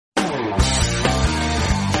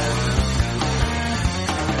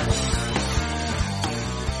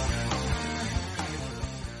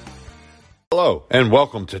Hello, and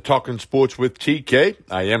welcome to Talking Sports with TK.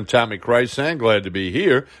 I am Tommy Krysan. Glad to be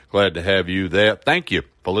here. Glad to have you there. Thank you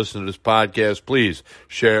for listening to this podcast. Please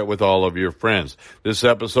share it with all of your friends. This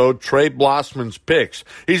episode, Trey Blossman's picks.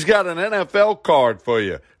 He's got an NFL card for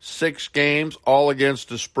you. 6 games, all against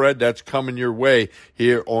the spread. That's coming your way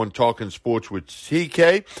here on Talking Sports with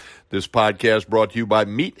TK. This podcast brought to you by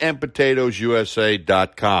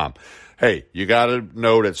meatandpotatoesusa.com. Hey, you got to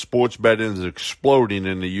know that sports betting is exploding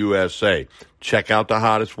in the USA. Check out the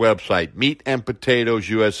hottest website,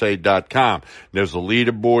 meatandpotatoesusa.com. There's a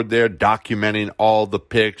leaderboard there documenting all the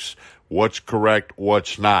picks, what's correct,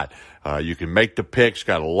 what's not. You can make the picks.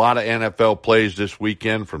 Got a lot of NFL plays this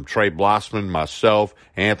weekend from Trey Blossman, myself,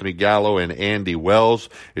 Anthony Gallo, and Andy Wells.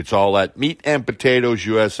 It's all at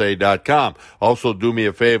meatandpotatoesusa.com. Also, do me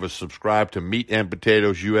a favor, subscribe to Meat and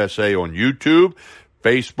Potatoes USA on YouTube,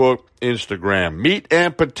 Facebook, Instagram. Meat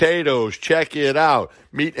and Potatoes. Check it out.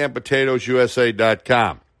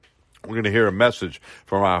 meatandpotatoesusa.com. We're going to hear a message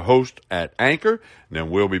from our host at Anchor, and then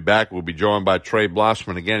we'll be back. We'll be joined by Trey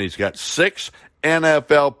Blossman again. He's got 6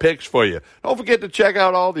 NFL picks for you. Don't forget to check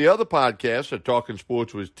out all the other podcasts at Talking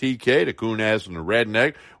Sports with TK, the Coonaz and the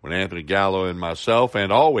Redneck, with Anthony Gallo and myself,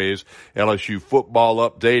 and always LSU Football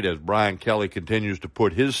Update as Brian Kelly continues to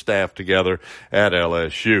put his staff together at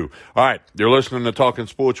LSU. All right, you're listening to Talking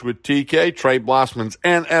Sports with TK, Trey Blossman's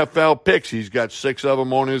NFL picks. He's got 6 of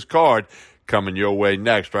them on his card. Coming your way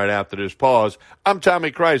next, right after this pause. I'm Tommy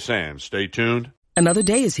Krysan. Stay tuned. Another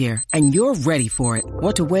day is here, and you're ready for it.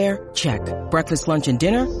 What to wear? Check. Breakfast, lunch, and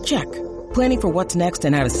dinner? Check. Planning for what's next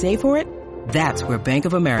and how to save for it? That's where Bank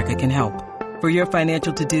of America can help. For your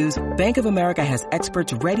financial to-dos, Bank of America has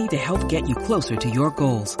experts ready to help get you closer to your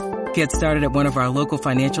goals. Get started at one of our local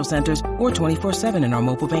financial centers or 24/7 in our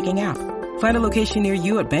mobile banking app. Find a location near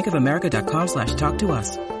you at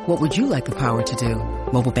bankofamerica.com/talktous. What would you like the power to do?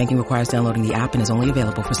 Mobile banking requires downloading the app and is only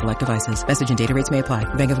available for select devices. Message and data rates may apply.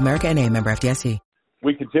 Bank of America N.A., member FDIC.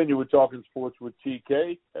 We continue with Talking Sports with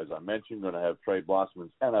TK. As I mentioned, going to have Trey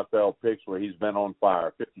Blossman's NFL picks where he's been on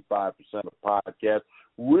fire, 55% of the podcast.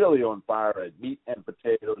 Really on fire at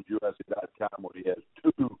meatandpotatoesusa.com where he has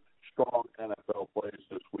 2 strong NFL players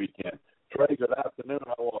this weekend. Trey, good afternoon.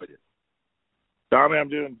 How are you? Tommy, I'm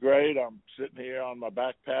doing great. I'm sitting here on my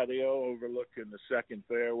back patio overlooking the second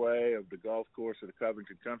fairway of the golf course at the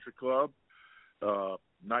Covington Country Club.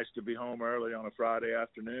 Nice to be home early on a Friday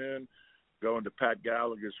afternoon, going to Pat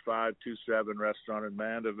Gallagher's 527 restaurant in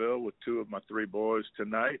Mandeville with 2 of my 3 boys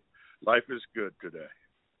tonight. Life is good today.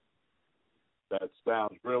 That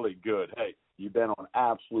sounds really good. Hey, you've been on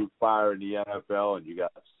absolute fire in the NFL, and you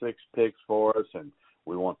got 6 picks for us, and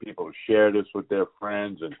we want people to share this with their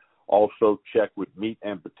friends, and also check with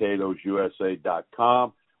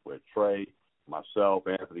meatandpotatoesusa.com where Trey, myself,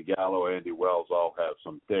 Anthony Gallo, Andy Wells all have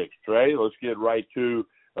some picks. Trey, let's get right to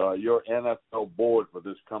your NFL board for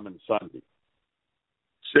this coming Sunday.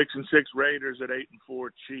 6-6 Raiders at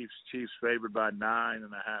 8-4 Chiefs. Chiefs favored by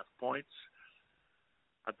 9.5 points.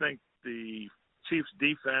 I think the Chiefs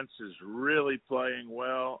defense is really playing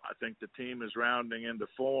well. I think the team is rounding into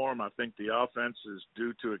form. I think the offense is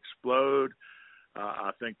due to explode.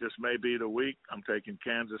 I think this may be the week. I'm taking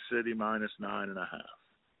Kansas City minus 9.5.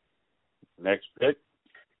 Next pick.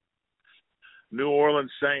 New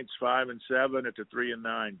Orleans Saints 5-7 at the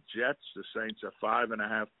 3-9 Jets. The Saints are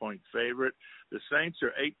 5.5-point favorite. The Saints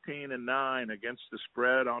are 18-9 against the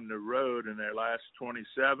spread on the road in their last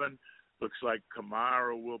 27. Looks like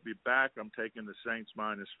Kamara will be back. I'm taking the Saints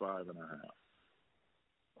minus 5.5.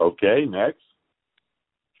 Okay, next.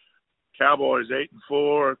 Cowboys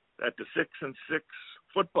 8-4 at the 6-6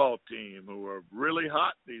 football team, who are really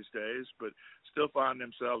hot these days, but still find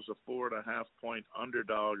themselves a 4.5-point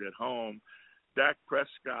underdog at home. Dak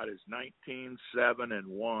Prescott is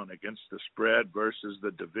 19-7-1 against the spread versus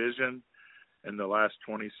the division in the last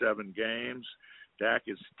 27 games. Dak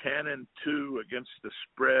is 10-2 against the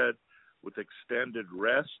spread with extended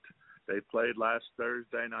rest. They played last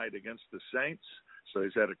Thursday night against the Saints, so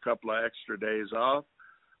he's had a couple of extra days off.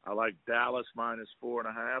 I like Dallas minus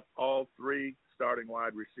 4.5. All 3 starting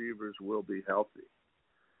wide receivers will be healthy.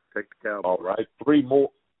 Take the Cowboys. All right, 3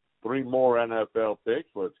 more NFL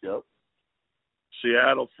picks. Let's go.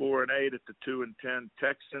 Seattle 4-8 at the 2-10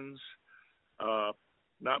 Texans.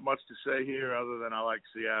 Not much to say here other than I like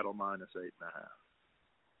Seattle minus 8.5.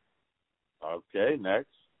 Okay,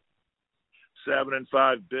 next.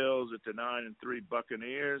 7-5 Bills at the 9-3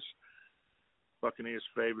 Buccaneers. Buccaneers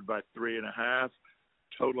favored by 3.5.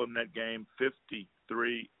 Total in that game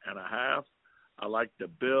 53.5. I like the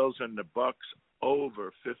Bills and the Bucks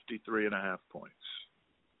over 53.5 points.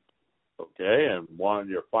 Okay, and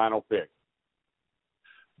your final pick.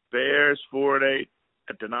 Bears 4-8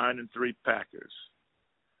 at the 9-3 Packers.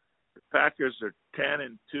 The Packers are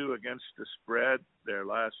 10-2 against the spread their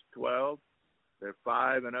last 12. They're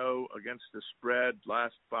 5-0 against the spread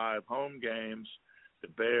last 5 home games. The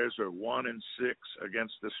Bears are 1-6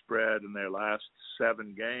 against the spread in their last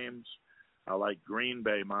 7 games. I like Green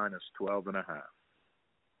Bay minus 12.5.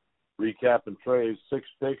 Recapping Trey's 6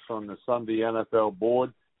 picks on the Sunday NFL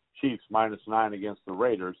board: Chiefs -9 against the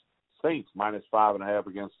Raiders, Saints -5.5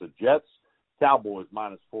 against the Jets, Cowboys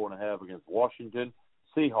 -4.5 against Washington,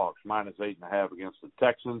 Seahawks -8.5 against the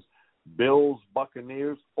Texans, Bills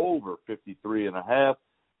Buccaneers over 53.5,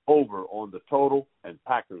 over on the total, and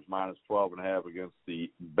Packers -12.5 against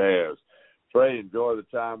the Bears. Trey, enjoy the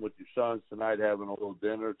time with your sons tonight, having a little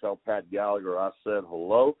dinner. Tell Pat Gallagher I said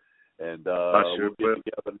hello. And we'll get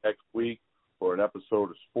together next week for an episode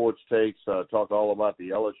of Sports Takes, talk all about the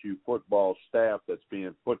LSU football staff that's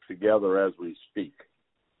being put together as we speak.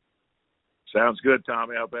 Sounds good,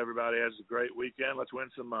 Tommy. I hope everybody has a great weekend. Let's win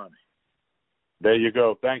some money. There you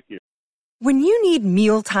go. Thank you. When you need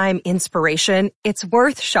mealtime inspiration, it's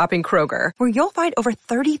worth shopping Kroger, where you'll find over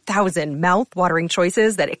 30,000 mouth-watering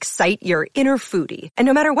choices that excite your inner foodie. And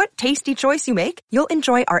no matter what tasty choice you make, you'll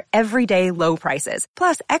enjoy our everyday low prices,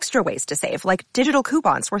 plus extra ways to save, like digital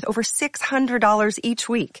coupons worth over $600 each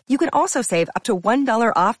week. You can also save up to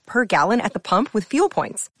 $1 off per gallon at the pump with fuel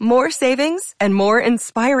points. More savings and more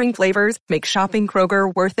inspiring flavors make shopping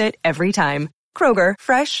Kroger worth it every time. Kroger,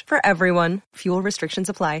 fresh for everyone. Fuel restrictions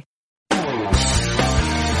apply.